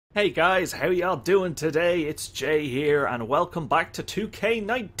Hey guys, how y'all doing today? It's Jay here, and welcome back to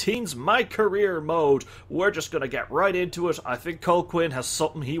 2K19's My Career mode. We're just gonna get right into it. I think Cole Quinn has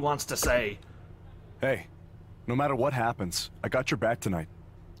something he wants to say. Hey, no matter what happens, I got your back tonight.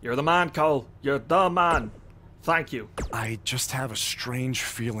 You're the man, Cole. You're the man. Thank you. I just have a strange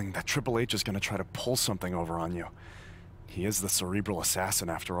feeling that Triple H is gonna try to pull something over on you. He is the cerebral assassin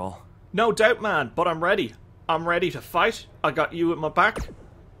after all. No doubt, man, but I'm ready. I'm ready to fight. I got you at my back.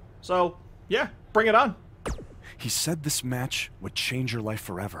 So, yeah, bring it on. He said this match would change your life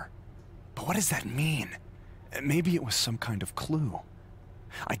forever. But what does that mean? Maybe it was some kind of clue.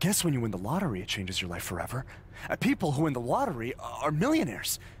 I guess when you win the lottery, it changes your life forever. People who win the lottery are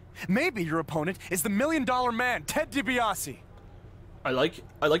millionaires. Maybe your opponent is the $1 Million Man, Ted DiBiase. I like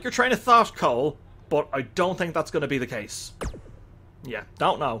your train of thought, Cole, but I don't think that's going to be the case. Yeah,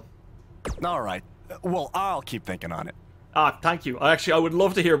 don't know. All right. Well, I'll keep thinking on it. Ah, thank you. I would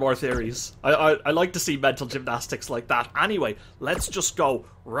love to hear more theories. I like to see mental gymnastics like that. Anyway, let's just go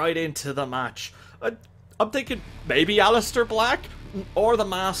right into the match. I'm thinking maybe Aleister Black or the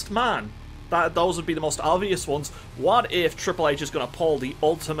Masked Man. Those would be the most obvious ones. What if Triple H is going to pull the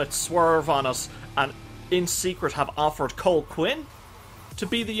ultimate swerve on us and in secret have offered Cole Quinn to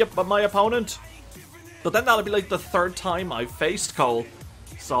be my opponent? But then that'll be like the third time I've faced Cole.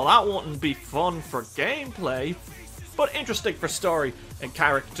 So that wouldn't be fun for gameplay, but interesting for story and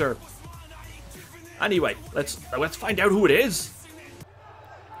character. Anyway, let's find out who it is.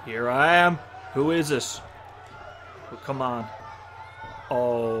 Here I am. Who is it? Oh, come on.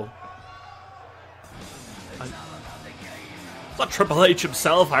 Oh. It's not Triple H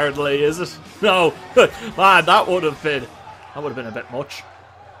himself, hardly, is it? No. Man, that would have been a bit much.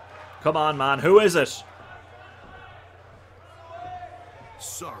 Come on, man. Who is it?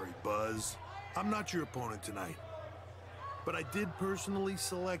 Sorry, Buzz. I'm not your opponent tonight. But I did personally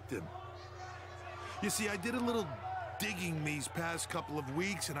select him. You see, I did a little digging these past couple of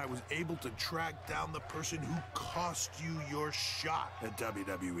weeks, and I was able to track down the person who cost you your shot at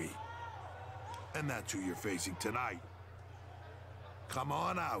WWE. And that's who you're facing tonight. Come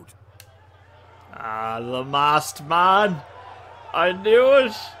on out. Ah, the Masked Man. I knew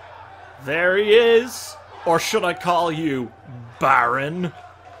it. There he is. Or should I call you Baron?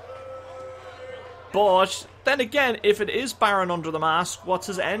 But then again, if it is Baron under the mask, what's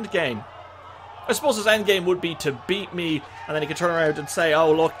his end game? I suppose his end game would be to beat me, and then he could turn around and say,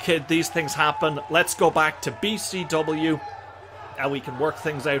 oh look kid, these things happen, let's go back to BCW, and we can work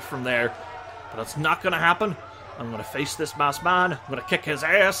things out from there. But that's not going to happen. I'm going to face this Masked Man, I'm going to kick his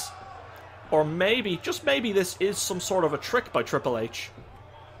ass. Or maybe, just maybe, this is some sort of a trick by Triple H.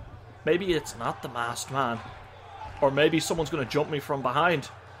 Maybe it's not the Masked Man. Or maybe someone's going to jump me from behind.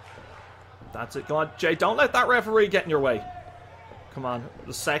 That's it. Come on, Jay, don't let that referee get in your way. Come on.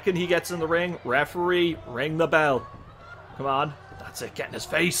 The second he gets in the ring, referee, ring the bell. Come on. That's it. Get in his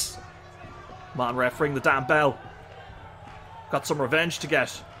face. Come on, ref, ring the damn bell. Got some revenge to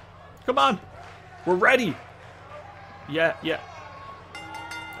get. Come on. We're ready. Yeah.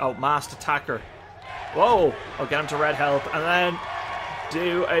 Oh, masked attacker. Whoa. I'll get him to red help. And then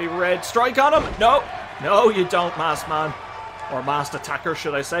do a red strike on him. No, you don't, Masked Man. Or masked attacker,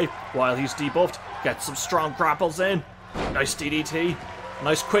 should I say, while he's debuffed. Get some strong grapples in. Nice DDT.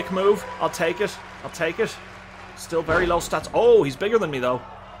 Nice quick move. I'll take it. Still very low stats. Oh, he's bigger than me, though.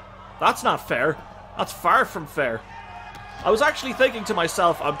 That's not fair. That's far from fair. I was actually thinking to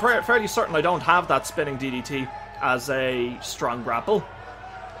myself, I'm fairly certain I don't have that spinning DDT as a strong grapple.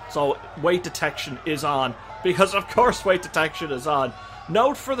 So, weight detection is on. Because, of course, weight detection is on.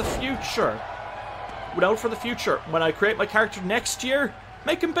 Note for the future, when I create my character next year,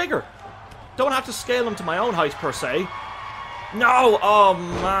 make him bigger. Don't have to scale him to my own height, per se. No! Oh,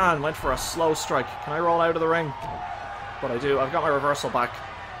 man. Went for a slow strike. Can I roll out of the ring? But I do. I've got my reversal back.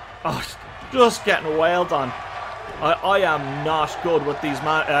 Oh, just getting wailed on. I am not good with these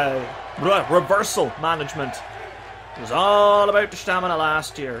reversal management. It was all about the stamina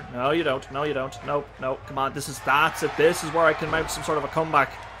last year. No, you don't. No. Come on. That's it. This is where I can mount some sort of a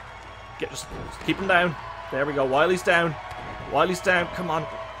comeback. Just keep him down. There we go. While he's down. Come on.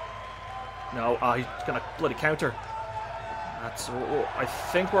 No, he's gonna bloody counter. I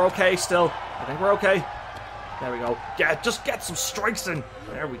think we're okay still. There we go. Just get some strikes in.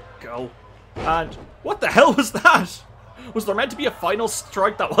 There we go. And what the hell was that? Was there meant to be a final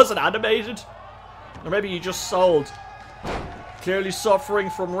strike that wasn't animated? Or maybe you just sold. Clearly suffering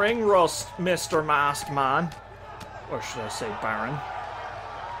from ring rust, Mr. Masked Man. Or should I say Baron?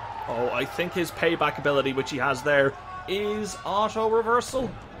 Oh, I think his payback ability, which he has there, is auto reversal.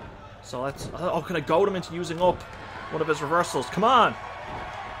 So let's... Oh, can I goad him into using up one of his reversals? Come on!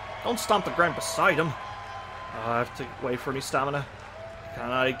 Don't stomp the ground beside him. Oh, I have to wait for me stamina. Can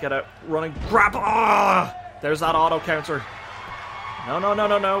I get a running grab? Ah! There's that auto counter. No, no, no,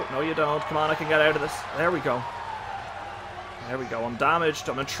 no, no. No, you don't. Come on, I can get out of this. There we go. There we go. I'm damaged.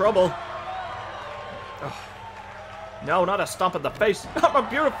 I'm in trouble. Ugh. No, not a stomp in the face. Not my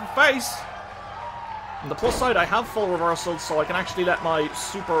beautiful face. On the plus side, I have full reversals, so I can actually let my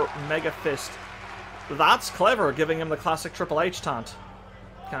super mega fist. That's clever, giving him the classic Triple H taunt.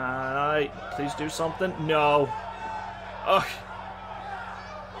 Can I please do something? No. Ugh.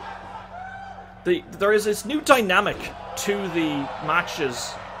 There is this new dynamic to the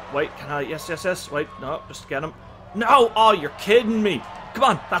matches. Wait, can I? Yes, yes, yes. Wait, no, just get him. No! Oh, you're kidding me. Come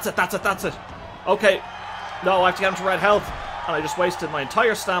on, that's it, that's it, that's it. Okay. No, I have to get him to red health. And I just wasted my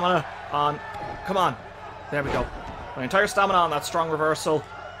entire stamina on... Come on. There we go. My entire stamina on that strong reversal.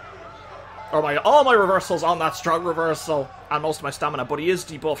 Or all my reversals on that strong reversal. And most of my stamina. But he is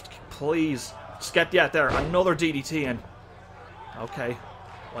debuffed. Please. Just get... Yeah, there. Another DDT in. Okay.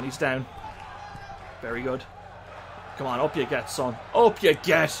 When he's down. Very good. Come on, up you get, son. Up you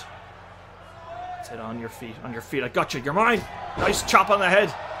get. That's it, on your feet. On your feet. I got you. You're mine. Nice chop on the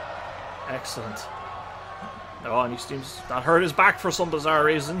head. Excellent. Oh, and he seems... That hurt his back for some bizarre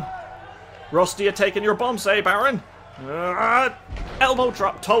reason. Rusty had taken your bumps, eh, Baron? Elbow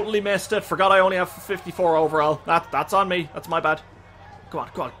drop. Totally missed it. Forgot I only have 54 overall. That's on me. That's my bad. Go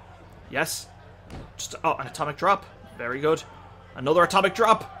on, go on. Yes. Just... Oh, an atomic drop. Very good. Another atomic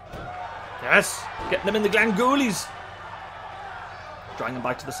drop. Yes. Getting them in the Glangoolies. Drawing him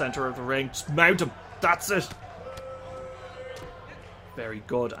back to the center of the ring. Just mount him. That's it. Very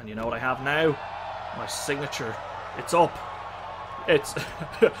good. And you know what I have now? My signature. It's up. It's...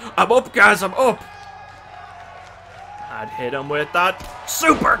 I'm up, guys. I'm up. I'd hit him with that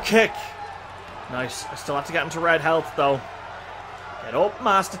super kick. Nice. I still have to get him to red health, though. Get up,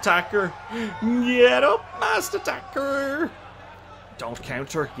 Masked Attacker. Get up, Masked Attacker. Don't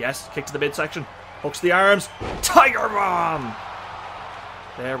counter. Yes. Kick to the midsection. Hooks the arms. Tiger Bomb.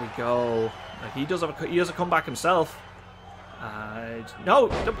 There we go. He does have a comeback himself. No.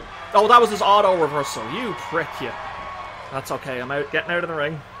 Oh, that was his auto reversal. You prick, you. That's okay. I'm out. Getting out of the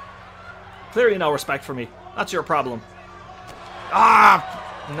ring. Clearly no respect for me. That's your problem.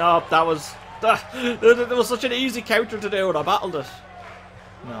 Ah! No, that was... It was such an easy counter to do, and I battled it.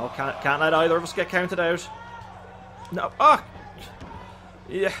 No, can't let either of us get counted out. No. Ah!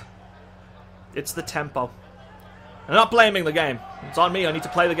 Yeah. It's the tempo. I'm not blaming the game. It's on me. I need to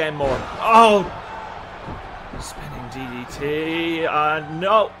play the game more. Oh! Spinning DDT.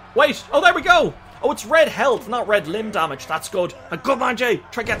 No. Wait. Oh, there we go. Oh, it's red health, not red limb damage. That's good. And good man, Jay.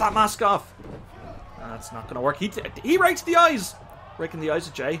 Try to get that mask off. That's not going to work. He rakes the eyes. Raking the eyes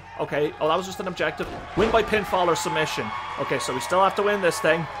of Jay. Okay. Oh, that was just an objective. Win by pinfall or submission. Okay, so we still have to win this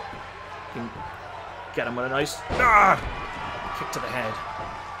thing. Get him with a nice kick to the head.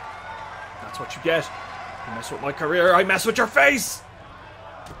 That's what you get. You mess with my career, I mess with your face!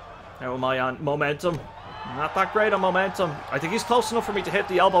 How am I on momentum? Not that great on momentum. I think he's close enough for me to hit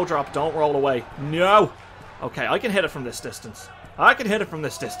the elbow drop. Don't roll away. No! Okay, I can hit it from this distance. I can hit it from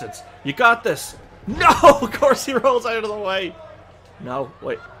this distance. You got this. No! Of course he rolls out of the way. No,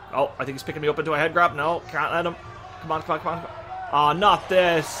 wait. Oh, I think he's picking me up into a head grab. No, can't let him. Come on, come on, come on. Oh, not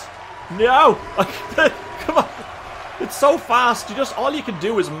this. No! Come on. It's so fast. All you can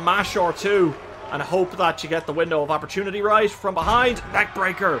do is mash R2 and hope that you get the window of opportunity right from behind.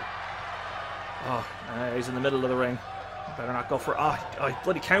 Neckbreaker. Oh, he's in the middle of the ring. Better not go for... Oh,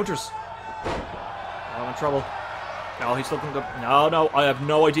 bloody counters. Oh, I'm in trouble. No, he's looking good. No, I have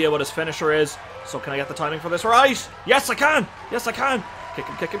no idea what his finisher is. So can I get the timing for this right? Yes, I can. Yes, I can. Kick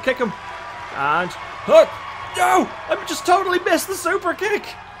him, kick him, kick him. And... hook. No! I just totally missed the super kick.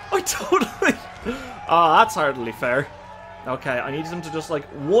 I totally... Oh, that's hardly fair. Okay, I need him to just like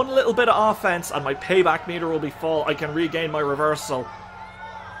one little bit of offense and my payback meter will be full. I can regain my reversal.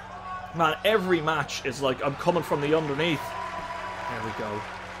 Man, every match is like I'm coming from the underneath. There we go.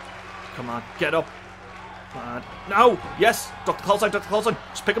 Come on, get up. Man. No! Yes! Duck the close line, duck the close line.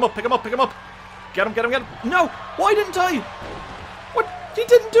 Just pick him up, pick him up, pick him up. Get him, get him, get him. No! Why didn't I? What? He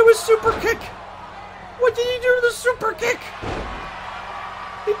didn't do his super kick. What did he do to the super kick?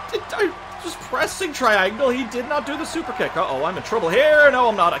 I was pressing triangle. He did not do the super kick. Uh-oh, I'm in trouble here. No,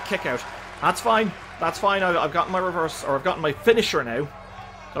 I'm not. A kick out. That's fine. That's fine. I've gotten my reverse, or I've gotten my finisher now.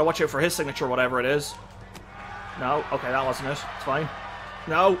 Gotta watch out for his signature, whatever it is. No. Okay, that wasn't it. It's fine.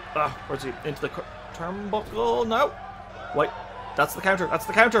 No. Where's he? Into the turnbuckle. No. Wait. That's the counter. That's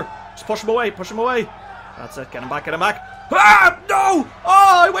the counter. Just push him away. Push him away. That's it. Get him back. Get him back. Ah! No!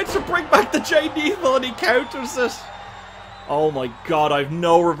 Oh, I went to bring back the Jay Lethal and he counters it. Oh my god, I have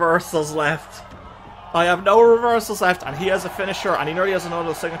no reversals left. I have no reversals left, and he has a finisher, and he nearly has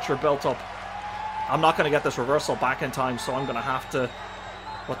another signature built up. I'm not going to get this reversal back in time, so I'm going to have to...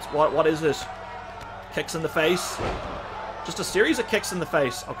 What is it? Kicks in the face? Just a series of kicks in the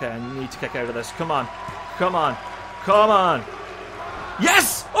face. Okay, I need to kick out of this. Come on. Come on. Come on.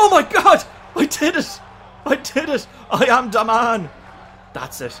 Yes! Oh my god! I did it! I did it! I am the man!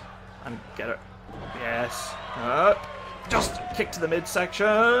 That's it. And get it. Yes. Just kick to the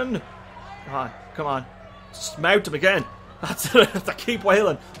midsection. Come on. Come on. Mount him again. That's it. I have to keep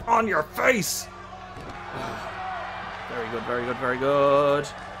wailing on your face. Very good, very good, very good.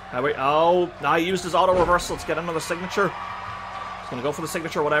 Oh, now he used his auto reversal to get another signature. He's going to go for the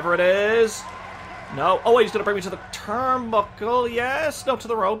signature, whatever it is. No. Oh, wait, he's going to bring me to the turnbuckle. Yes. No, to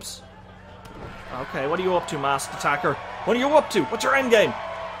the ropes. Okay, what are you up to, masked attacker? What are you up to? What's your end game?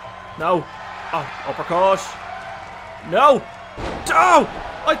 No. Oh, uppercut. No. Oh!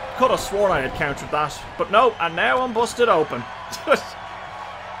 I could have sworn I had countered that. But no, and now I'm busted open.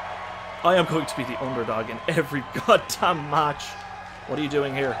 I am going to be the underdog in every goddamn match. What are you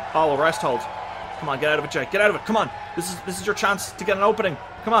doing here? Oh, a rest hold. Come on, get out of it, Jake. Get out of it. Come on. This is your chance to get an opening.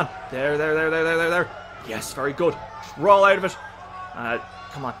 Come on. There. Yes, very good. Just roll out of it.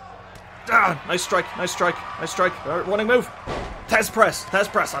 Come on. Ah, nice strike. Nice strike. Nice strike. Running move. Test press.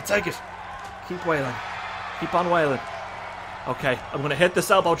 Test press. I'll take it. Keep wailing. Keep on wailing. Okay, I'm going to hit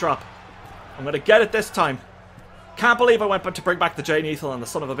this elbow drop. I'm going to get it this time. Can't believe I went to bring back the Jay Lethal and the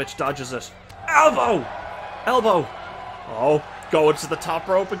son of a bitch dodges it. Elbow! Elbow! Oh, going to the top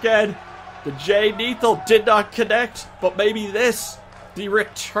rope again. The Jay Lethal did not connect, but maybe this. The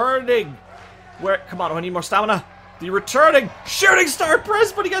returning. Come on, I need more stamina. The returning shooting star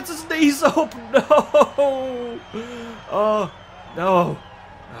press, but he gets his knees up. No! Oh, no.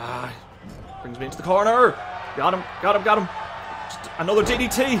 Brings me into the corner. Got him. Just another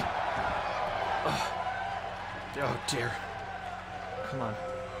DDT. Oh dear. Come on.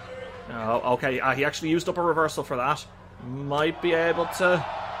 Oh, okay. He actually used up a reversal for that. Might be able to...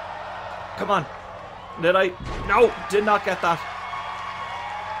 Come on. Did I? No, did not get that.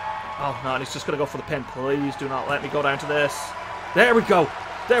 Oh, no, and he's just going to go for the pin. Please do not let me go down to this. There we go.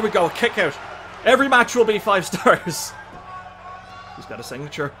 There we go. A kick out. Every match will be 5 stars. He's got a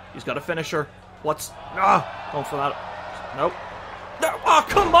signature. He's got a finisher. What's... going for that. Nope. No. Oh,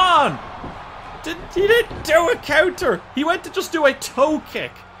 come on. He didn't do a counter. He went to just do a toe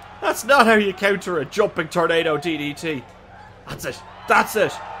kick. That's not how you counter a jumping tornado DDT. That's it. That's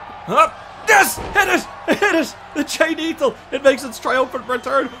it. Up. Yes! Hit it! Hit it! The Jay Lethal! It makes its triumphant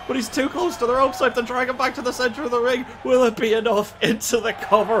return, but he's too close to the ropes. I have to drag him back to the center of the ring. Will it be enough? Into the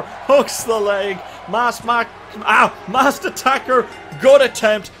cover. Hooks the leg. Masked attacker. Good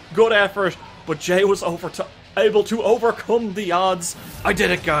attempt. Good effort. But Jay was able to overcome the odds. I did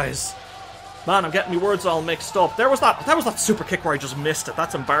it, guys. Man, I'm getting my words all mixed up. That was that super kick where I just missed it.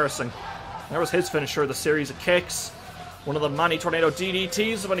 That's embarrassing. There was his finisher, the series of kicks. One of the many tornado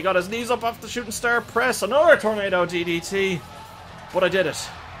DDTs when he got his knees up off the shooting star press. Another tornado DDT. But I did it.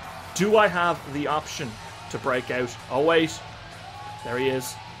 Do I have the option to break out? Oh, wait. There he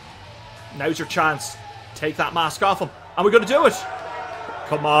is. Now's your chance. Take that mask off him. And we're going to do it.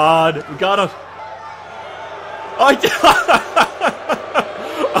 Come on. We got it. I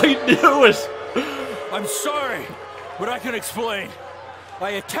knew it. I'm sorry, but I can explain.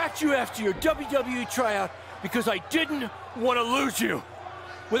 I attacked you after your WWE tryout because I didn't want to lose you.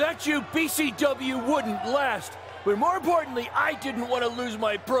 Without you, BCW wouldn't last. But more importantly, I didn't want to lose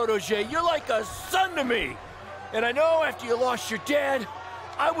my protege. You're like a son to me. And I know after you lost your dad,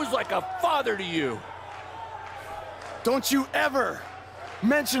 I was like a father to you. Don't you ever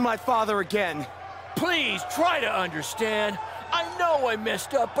mention my father again. Please, try to understand. I know I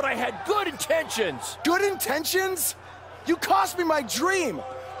messed up, but I had good intentions. Good intentions? You cost me my dream.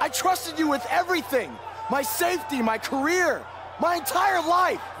 I trusted you with everything. My safety, my career, my entire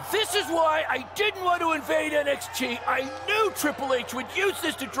life. This is why I didn't want to invade NXT. I knew Triple H would use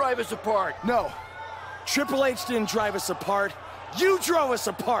this to drive us apart. No, Triple H didn't drive us apart. You drove us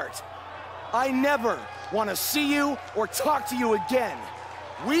apart. I never want to see you or talk to you again.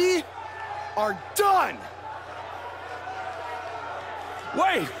 We are done.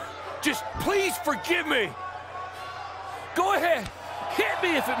 Wait, just please forgive me. Go ahead, hit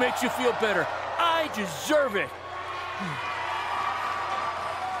me if it makes you feel better. I deserve it.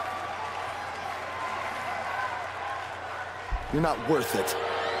 You're not worth it.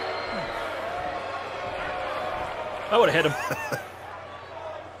 I would have hit him.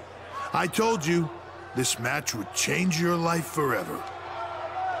 I told you, this match would change your life forever.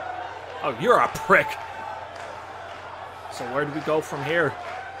 Oh, you're a prick. So where do we go from here?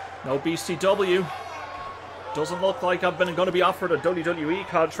 No BCW. Doesn't look like I've been going to be offered a WWE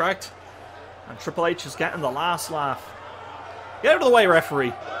contract. And Triple H is getting the last laugh. Get out of the way,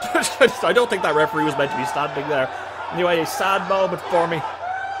 referee. I don't think that referee was meant to be standing there. Anyway, a sad moment for me.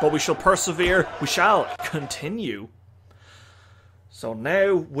 But we shall persevere. We shall continue. So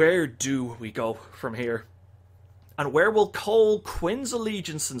now, where do we go from here? And where will Cole Quinn's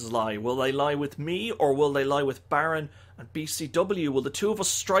allegiances lie? Will they lie with me, or will they lie with Baron and BCW? Will the two of us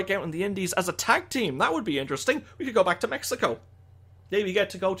strike out in the Indies as a tag team? That would be interesting. We could go back to Mexico. Maybe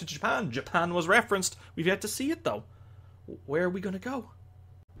get to go to Japan. Japan was referenced. We've yet to see it, though. Where are we going to go?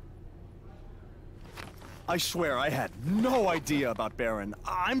 I swear I had no idea about Baron.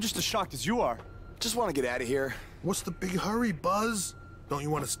 I'm just as shocked as you are. Just want to get out of here. What's the big hurry, Buzz? Don't you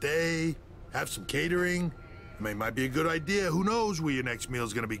want to stay? Have some catering? I mean, it might be a good idea. Who knows where your next meal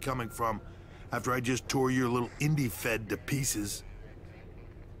is going to be coming from after I just tore your little indie fed to pieces.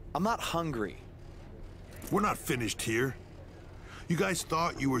 I'm not hungry. We're not finished here. You guys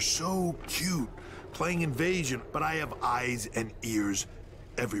thought you were so cute playing Invasion, but I have eyes and ears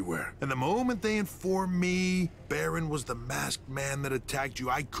everywhere. And the moment they informed me Baron was the masked man that attacked you,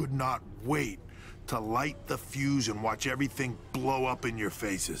 I could not wait to light the fuse and watch everything blow up in your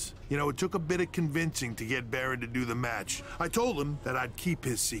faces. You know, it took a bit of convincing to get Baron to do the match. I told him that I'd keep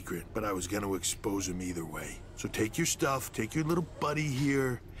his secret, but I was going to expose him either way. So take your stuff, take your little buddy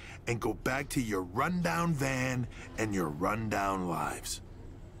here, and go back to your rundown van and your rundown lives.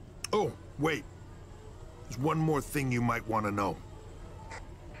 Oh, wait. There's one more thing you might want to know.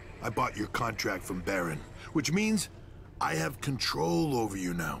 I bought your contract from Baron, which means I have control over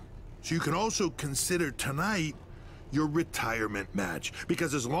you now. So you can also consider tonight your retirement match,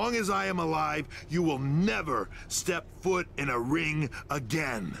 because as long as I am alive, you will never step foot in a ring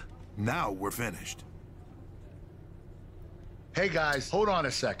again. Now we're finished. Hey guys, hold on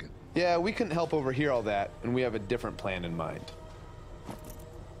a second. Yeah, we couldn't help overhear all that, and we have a different plan in mind.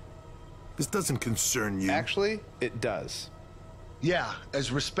 This doesn't concern you. Actually, it does. Yeah,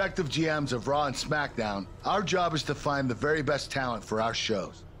 as respective GMs of Raw and SmackDown, our job is to find the very best talent for our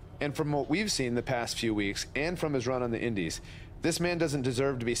shows. And from what we've seen the past few weeks, and from his run on the Indies, this man doesn't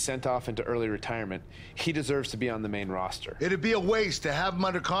deserve to be sent off into early retirement. He deserves to be on the main roster. It'd be a waste to have him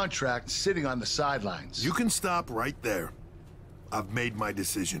under contract sitting on the sidelines. You can stop right there. I've made my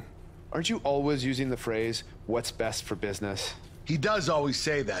decision. Aren't you always using the phrase, what's best for business? He does always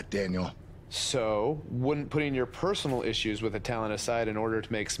say that, Daniel. So, wouldn't putting your personal issues with the talent aside in order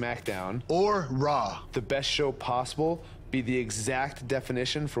to make SmackDown, or Raw, the best show possible, be the exact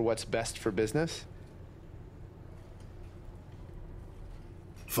definition for what's best for business?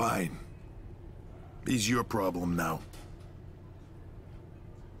 Fine. It's your problem now.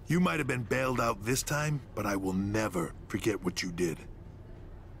 You might have been bailed out this time, but I will never forget what you did.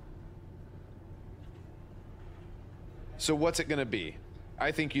 So what's it gonna be?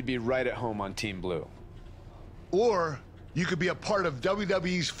 I think you'd be right at home on Team Blue. or you could be a part of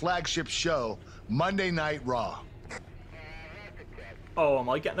WWE's flagship show, Monday Night Raw. Oh, am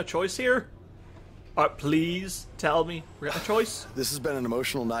I getting a choice here? Please tell me we're getting a choice. This has been an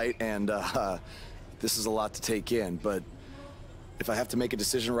emotional night, and this is a lot to take in, but if I have to make a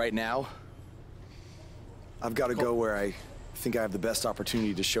decision right now, I've got to go where I think I have the best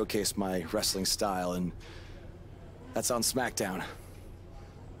opportunity to showcase my wrestling style, and that's on SmackDown.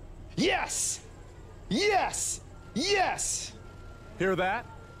 Yes! Yes! Yes! Hear that?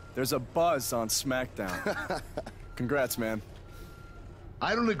 There's a buzz on SmackDown. Congrats, man.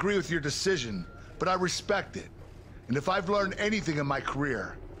 I don't agree with your decision, but I respect it. And if I've learned anything in my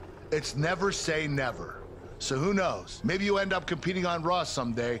career, it's never say never. So who knows? Maybe you'll end up competing on Raw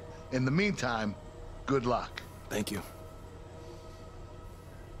someday. In the meantime, good luck. Thank you.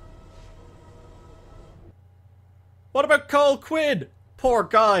 What about Cole Quinn? Poor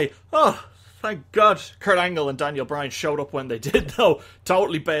guy. Oh, thank God Kurt Angle and Daniel Bryan showed up when they did, though.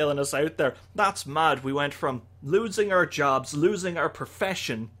 Totally bailing us out there. That's mad. We went from losing our jobs, losing our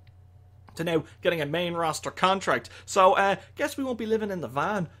profession, to now getting a main roster contract. So, guess we won't be living in the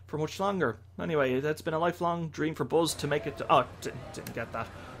van for much longer. Anyway, it's been a lifelong dream for Buzz to make it to... Oh, didn't get that.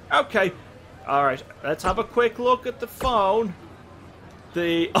 Okay. Alright, let's have a quick look at the phone.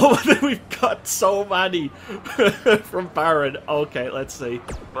 Oh, we've got so many from Baron. Okay, let's see.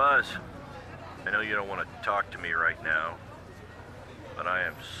 Buzz, I know you don't want to talk to me right now, but I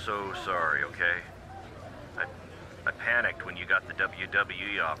am so sorry, okay? I panicked when you got the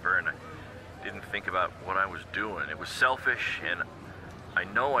WWE offer, and I didn't think about what I was doing. It was selfish, and I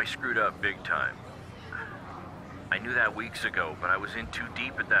know I screwed up big time. I knew that weeks ago, but I was in too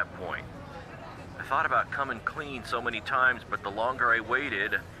deep at that point. I thought about coming clean so many times, but the longer I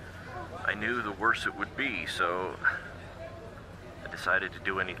waited, I knew the worse it would be, so I decided to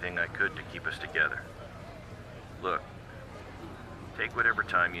do anything I could to keep us together. Look, take whatever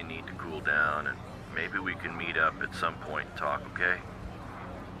time you need to cool down, and maybe we can meet up at some point and talk, okay?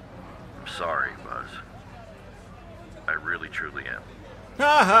 I'm sorry, Buzz. I really, truly am.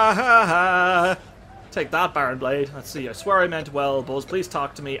 Ha ha ha ha! Take that, Baron Blade. Let's see, I swear I meant well. Buzz, please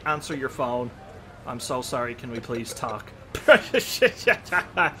talk to me. Answer your phone. I'm so sorry, can we please talk?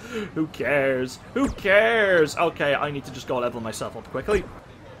 Who cares? Who cares? Okay, I need to just go level myself up quickly.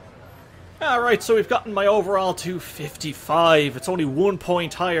 Alright, so we've gotten my overall to 55. It's only 1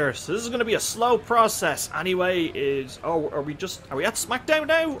 point higher, so this is going to be a slow process. Anyway, are we at SmackDown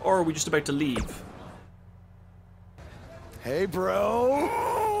now, or are we just about to leave? Hey, bro.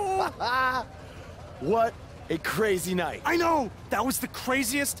 What a crazy night. I know! That was the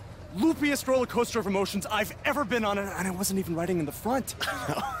craziest, loopiest roller coaster of emotions I've ever been on, and I wasn't even riding in the front.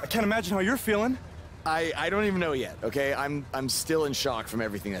 I can't imagine how you're feeling. I don't even know yet, okay? I'm still in shock from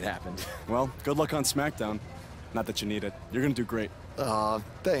everything that happened. Well, good luck on SmackDown. Not that you need it. You're gonna do great. Aw,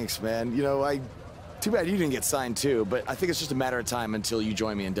 thanks, man. You know, too bad you didn't get signed too, but I think it's just a matter of time until you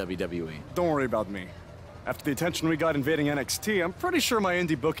join me in WWE. Don't worry about me. After the attention we got invading NXT, I'm pretty sure my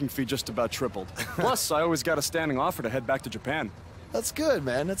indie booking fee just about tripled. Plus, I always got a standing offer to head back to Japan. That's good,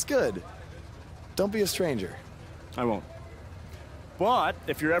 man. That's good. Don't be a stranger. I won't. But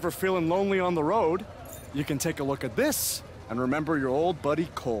if you're ever feeling lonely on the road, you can take a look at this and remember your old buddy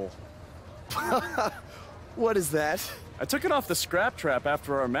Cole. What is that? I took it off the scrap trap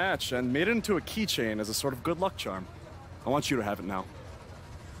after our match and made it into a keychain as a sort of good luck charm. I want you to have it now.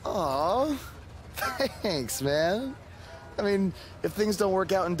 Aw, thanks, man. I mean, if things don't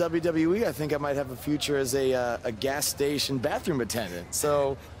work out in WWE, I think I might have a future as a gas station bathroom attendant.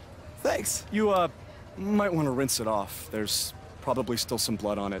 So, thanks. You, might want to rinse it off. There's probably still some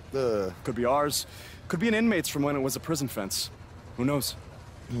blood on it. Could be ours. Could be an inmate's from when it was a prison fence. Who knows?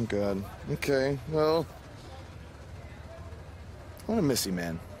 Oh, God. Okay, well, I'm gonna miss you,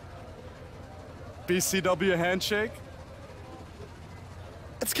 man. BCW handshake?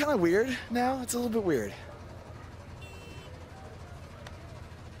 It's kind of weird now. It's a little bit weird.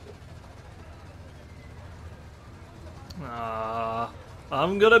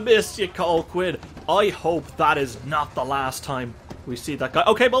 I'm gonna miss you, Cole Quinn. I hope that is not the last time we see that guy.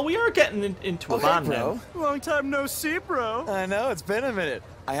 Okay, well, we are getting into a van now. Long time no see, bro. I know, it's been a minute.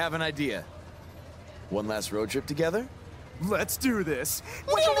 I have an idea. One last road trip together? Let's do this.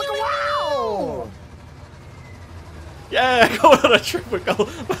 Wow! Yeah, going on a trip with Cole.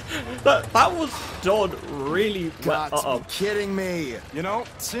 That was done really well. Got to be kidding me. You know,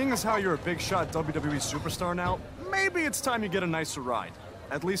 seeing as how you're a big shot WWE superstar now, maybe it's time you get a nicer ride.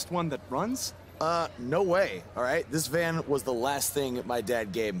 At least one that runs? No way, all right? This van was the last thing my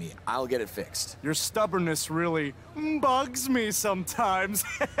dad gave me. I'll get it fixed. Your stubbornness really bugs me sometimes.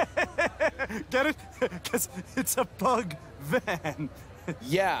 Get it? Because it's a bug van.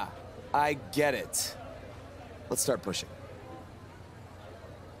 Yeah, I get it. Let's start pushing.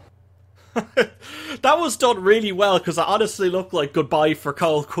 That was done really well, because it honestly looked like goodbye for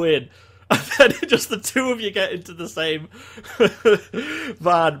Cole Quinn. And then just the two of you get into the same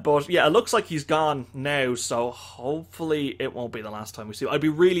van. But yeah, it looks like he's gone now, so hopefully it won't be the last time we see him. I'd be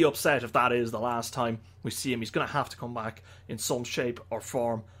really upset if that is the last time we see him. He's going to have to come back in some shape or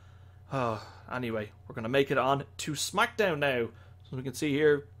form. Anyway, we're going to make it on to SmackDown now. So we can see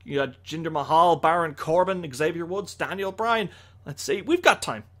here, you got Jinder Mahal, Baron Corbin, Xavier Woods, Daniel Bryan. Let's see, we've got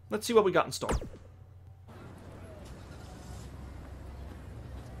time. Let's see what we got in store.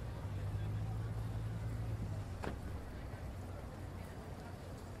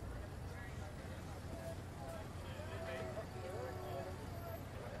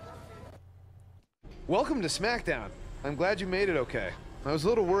 Welcome to SmackDown. I'm glad you made it okay. I was a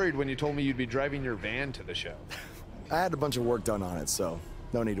little worried when you told me you'd be driving your van to the show. I had a bunch of work done on it, so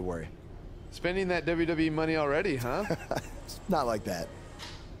no need to worry. Spending that WWE money already, huh? Not like that.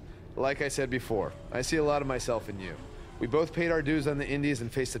 Like I said before, I see a lot of myself in you. We both paid our dues on the indies and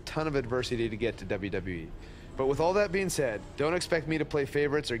faced a ton of adversity to get to WWE. But with all that being said, don't expect me to play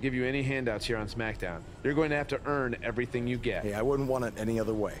favorites or give you any handouts here on SmackDown. You're going to have to earn everything you get. Hey, I wouldn't want it any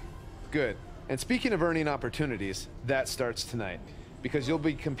other way. Good. And speaking of earning opportunities, that starts tonight. Because you'll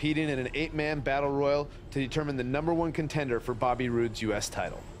be competing in an 8-man battle royal to determine the #1 contender for Bobby Roode's U.S.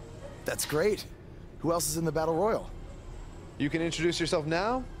 title. That's great. Who else is in the battle royal? You can introduce yourself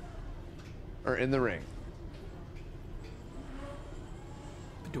now or in the ring.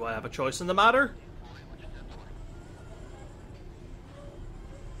 Do I have a choice in the matter?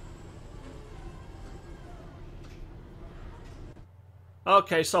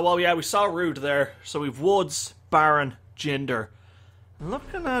 Okay, so, well, yeah, we saw Rude there. So we've Woods, Baron, Jinder.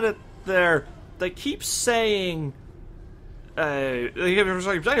 Looking at it there, they keep saying...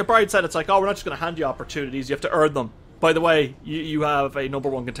 Brian said it's like, oh, we're not just going to hand you opportunities, you have to earn them. By the way, you have a number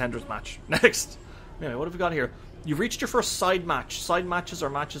 1 contenders match. Next. Anyway, what have we got here? You've reached your first side match. Side matches are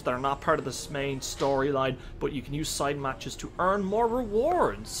matches that are not part of this main storyline, but you can use side matches to earn more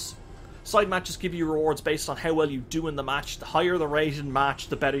rewards. Side matches give you rewards based on how well you do in the match. The higher the rated match,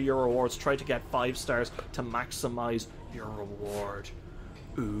 the better your rewards. Try to get 5 stars to maximize your reward.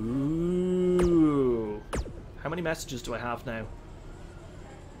 Ooh. How many messages do I have now?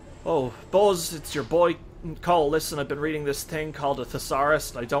 Oh, Buzz, it's your boy Cole. Listen, I've been reading this thing called a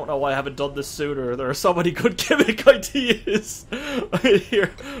thesaurus. I don't know why I haven't done this sooner. There are so many good gimmick ideas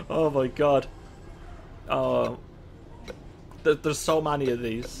here. Oh my god. There's so many of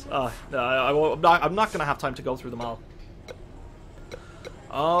these. I'm not going to have time to go through them all.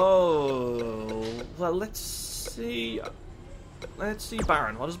 Oh, well, let's see. Let's see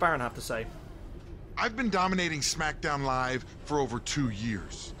Baron. What does Baron have to say? I've been dominating SmackDown Live for over 2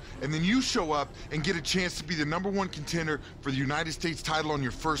 years. And then you show up and get a chance to be the #1 contender for the United States title on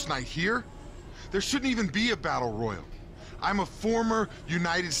your first night here? There shouldn't even be a battle royal. I'm a former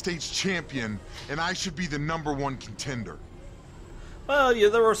United States champion, and I should be the #1 contender. Well, yeah,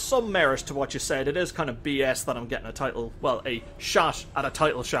 there was some merit to what you said. It is kind of BS that I'm getting a title, well, a shot at a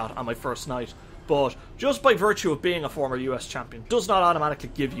title shot on my first night. But just by virtue of being a former US champion does not automatically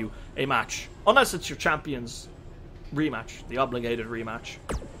give you a match. Unless it's your champion's rematch, the obligated rematch.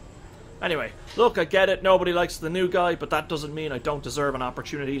 Anyway, look, I get it, nobody likes the new guy, but that doesn't mean I don't deserve an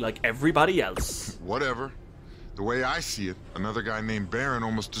opportunity like everybody else. Whatever. The way I see it, another guy named Baron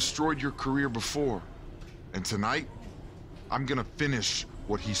almost destroyed your career before. And tonight, I'm gonna finish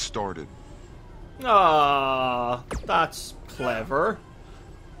what he started. Ah, that's clever.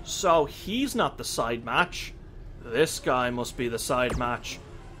 So he's not the side match. This guy must be the side match.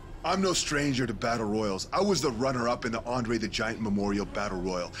 I'm no stranger to Battle Royals. I was the runner-up in the Andre the Giant Memorial Battle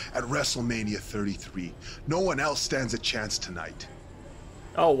Royal at WrestleMania 33. No one else stands a chance tonight.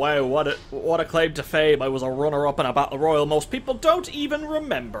 Oh wow, what a claim to fame. I was a runner-up in a Battle Royal most people don't even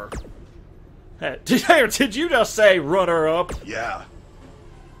remember. Did you just say runner-up? Yeah.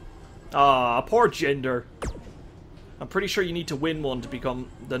 Ah, poor Jinder. I'm pretty sure you need to win one to become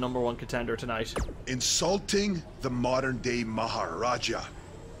the #1 contender tonight. Insulting the modern-day Maharaja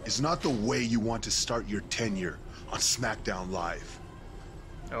is not the way you want to start your tenure on SmackDown Live.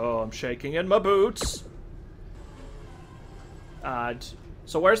 Oh, I'm shaking in my boots. And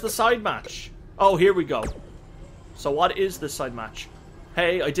so where's the side match? Oh, here we go. So what is this side match?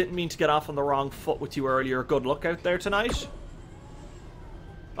 Hey, I didn't mean to get off on the wrong foot with you earlier. Good luck out there tonight.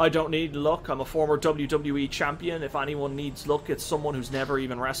 I don't need luck. I'm a former WWE champion. If anyone needs luck, it's someone who's never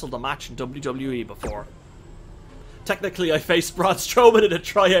even wrestled a match in WWE before. Technically, I faced Braun Strowman in a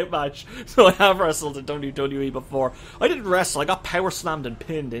tryout match, so I have wrestled in WWE before. I didn't wrestle. I got power slammed and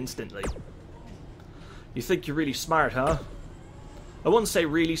pinned instantly. You think you're really smart, huh? I wouldn't say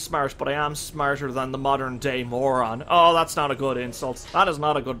really smart, but I am smarter than the modern day moron. Oh, that's not a good insult. That is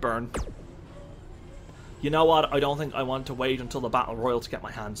not a good burn. You know what? I don't think I want to wait until the Battle Royal to get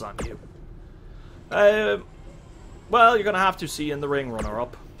my hands on you. Well, you're going to have to see in the ring,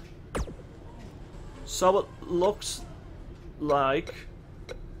 runner-up. So it looks like...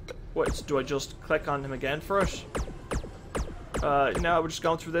 Wait, do I just click on him again for it? No, we're just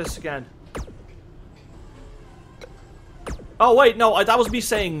going through this again. Oh, wait, no, that was me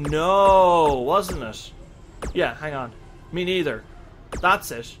saying no, wasn't it? Yeah, hang on. Me neither. That's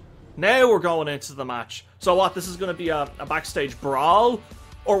it. Now we're going into the match. So what, this is going to be a backstage brawl?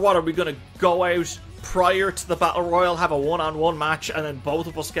 Or what, are we going to go out prior to the Battle Royal, have a one-on-one match, and then both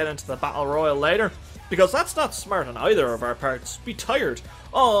of us get into the Battle Royal later? Because that's not smart on either of our parts. Be tired,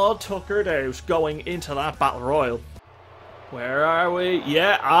 all tuckered out, going into that Battle Royal. Where are we?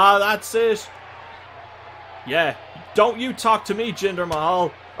 Yeah, that's it. Yeah, don't you talk to me, Jinder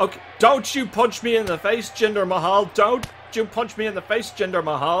Mahal. Okay, don't you punch me in the face, Jinder Mahal. Don't you punch me in the face, Jinder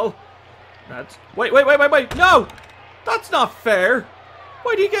Mahal. That's... Wait. No! That's not fair.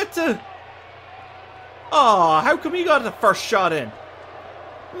 Why do you get to... Oh, how come he got the first shot in?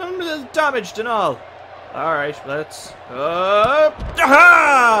 I'm damaged and all. Alright, let's...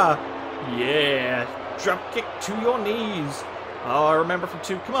 Aha! Yeah. Drop kick to your knees. Oh, I remember from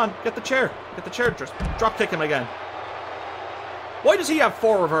 2. Come on, get the chair. Get the chair. Just drop kick him again. Why does he have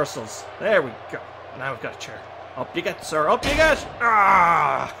 4 reversals? There we go. Now we've got a chair. Up you get, sir. Up you get.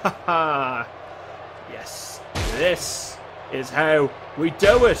 Ah! Ha ha. Yes. This is how we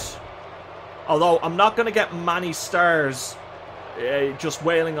do it. Although, I'm not going to get many stars just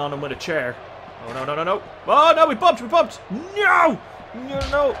wailing on him with a chair. Oh, no, no, no, no. Oh, no, we bumped, we bumped. No! No,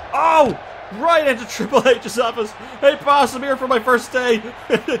 no. Oh! Right into Triple H's office. Hey, boss, I'm here for my first day.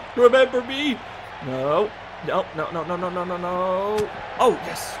 Remember me? No. No, no, no, no, no, no, no, no. Oh,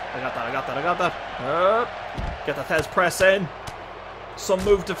 yes. I got that, I got that, I got that. Get the Thez press in. Some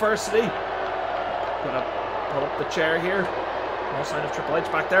move diversity. Gonna pull up the chair here. No sign of Triple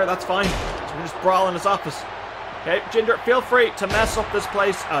H back there, that's fine. So we're just brawl in his office. Okay, Jinder, feel free to mess up this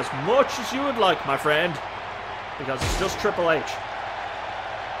place as much as you would like, my friend. Because it's just Triple H.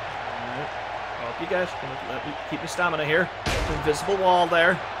 Alright. Hope you guys can let me keep my stamina here. Invisible wall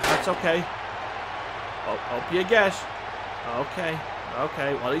there. That's okay. Hope you get. Okay.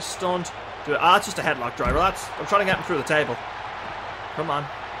 Okay. Well, he's stunned. It's just a headlock driver. I'm trying to get him through the table. Come on.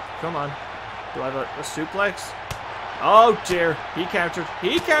 Come on. Do I have a suplex? Oh dear. He countered.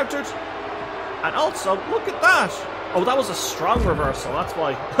 He countered. And also, look at that. Oh, that was a strong reversal. That's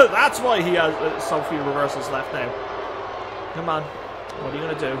why. That's why he has so few reversals left now. Come on. What are you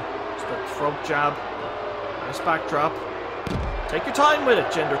going to do? Just a throat jab. Nice backdrop. Take your time with it,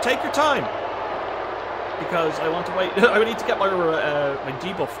 Jinder. Take your time. Because I want to wait. I need to get my my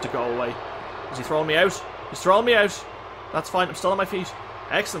debuff to go away. Is he throwing me out? He's throwing me out. That's fine. I'm still on my feet.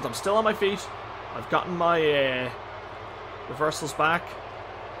 Excellent. I'm still on my feet. I've gotten my reversals back.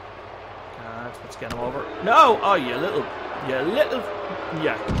 Let's get him over. No! Oh, you little...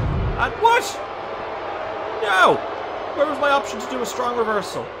 Yeah. And what? No! Where was my option to do a strong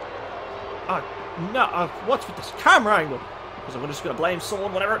reversal? Oh, no. What's with this camera angle? Because I'm just going to blame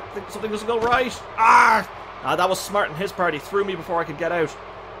someone whenever something doesn't go right. That was smart on his part. He threw me before I could get out.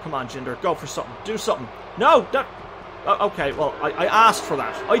 Come on, Jinder. Go for something. Do something. No! Okay, well, I asked for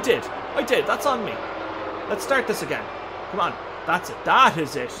that. I did. That's on me. Let's start this again. Come on. That's it. That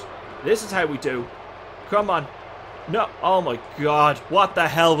is it. This is how we do. Come on. No. Oh my god. What the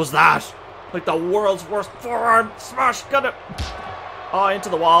hell was that? Like the world's worst forearm smash. Got it. Oh, into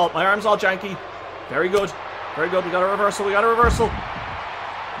the wall. My arm's all janky. Very good. Very good. We got a reversal. We got a reversal.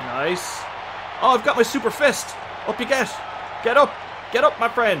 Nice. Oh, I've got my super fist. Up you get. Get up. Get up, my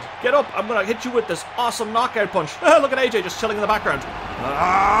friend. Get up. I'm going to hit you with this awesome knockout punch. Look at AJ just chilling in the background.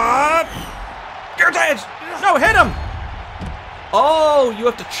 You're dead. No, hit him. Oh, you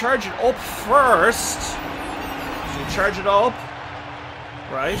have to charge it up first. So you charge it up.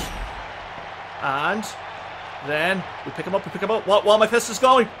 Right. And then we pick him up, while my fist is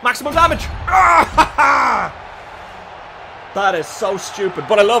going. Maximum damage. That is so stupid,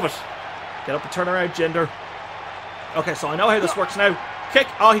 but I love it. Get up and turn around, Jinder. Okay, so I know how this works now. Kick.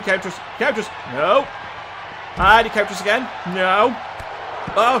 Oh, he counters. Counters. No. And he counters again. No.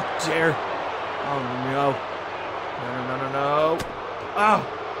 Oh, dear. Oh, no. No. Oh.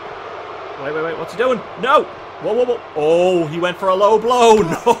 Wait. What's he doing? No. Whoa. Oh, he went for a low blow.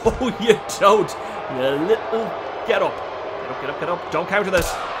 No, you don't. You little... Get up. Get up. Don't counter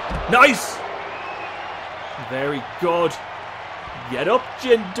this. Nice. Very good. Get up,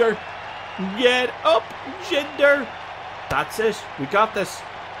 Jinder. Get up, Jinder. That's it. We got this.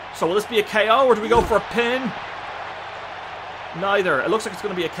 So will this be a KO or do we go for a pin? Neither. It looks like it's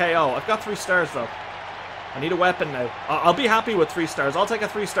going to be a KO. I've got 3 stars though. I need a weapon now. I'll be happy with 3 stars. I'll take a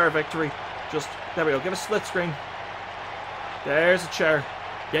 3-star victory. Just, there we go. Give a split screen. There's a chair.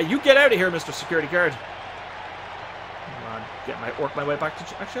 Yeah, you get out of here, Mr. Security Guard. Come on. Work my way back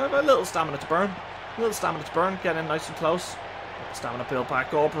to... Actually, I have a little stamina to burn. Get in nice and close. Stamina build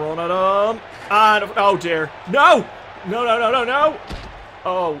back up. Run at him. And... Oh, dear. No! No.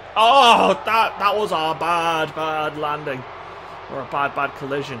 Oh, that was a bad landing. Or a bad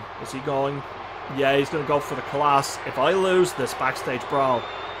collision. Is he going... Yeah, he's going to go for the Colossus. If I lose this backstage brawl,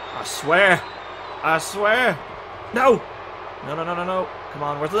 I swear. No. Come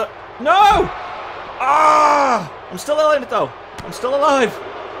on, where's it? No! I'm still in it, though. I'm still alive.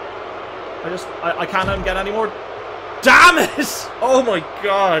 I can't even get any more. Damn it! Oh, my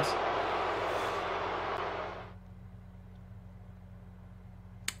God.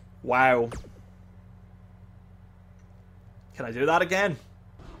 Wow. Can I do that again?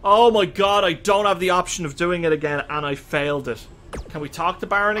 Oh my god, I don't have the option of doing it again, and I failed it. Can we talk to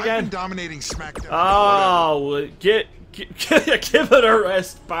Baron again? I've been dominating SmackDown. Oh, give it a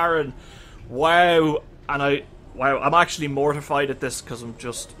rest, Baron. Wow. And I'm actually mortified at this because I'm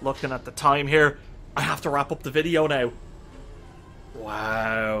just looking at the time here. I have to wrap up the video now.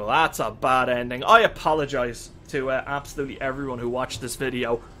 Wow, that's a bad ending. I apologize to absolutely everyone who watched this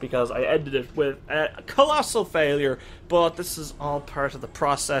video because I ended it with a colossal failure, but this is all part of the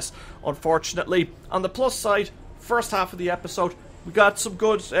process, unfortunately. On the plus side, first half of the episode, we got some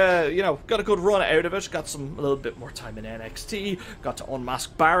good, you know, got a good run out of it. Got a little bit more time in NXT. Got to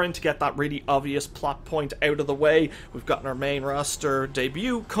unmask Baron to get that really obvious plot point out of the way. We've gotten our main roster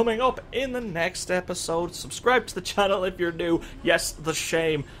debut coming up in the next episode. Subscribe to the channel if you're new. Yes, the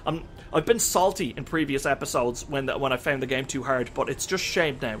shame. I've been salty in previous episodes when I found the game too hard, but it's just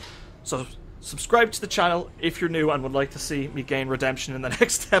shame now. So subscribe to the channel if you're new and would like to see me gain redemption in the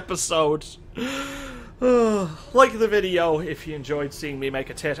next episode. Like the video if you enjoyed seeing me make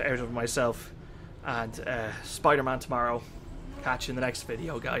a tit out of myself. And Spider-Man tomorrow. Catch you in the next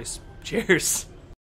video, guys. Cheers.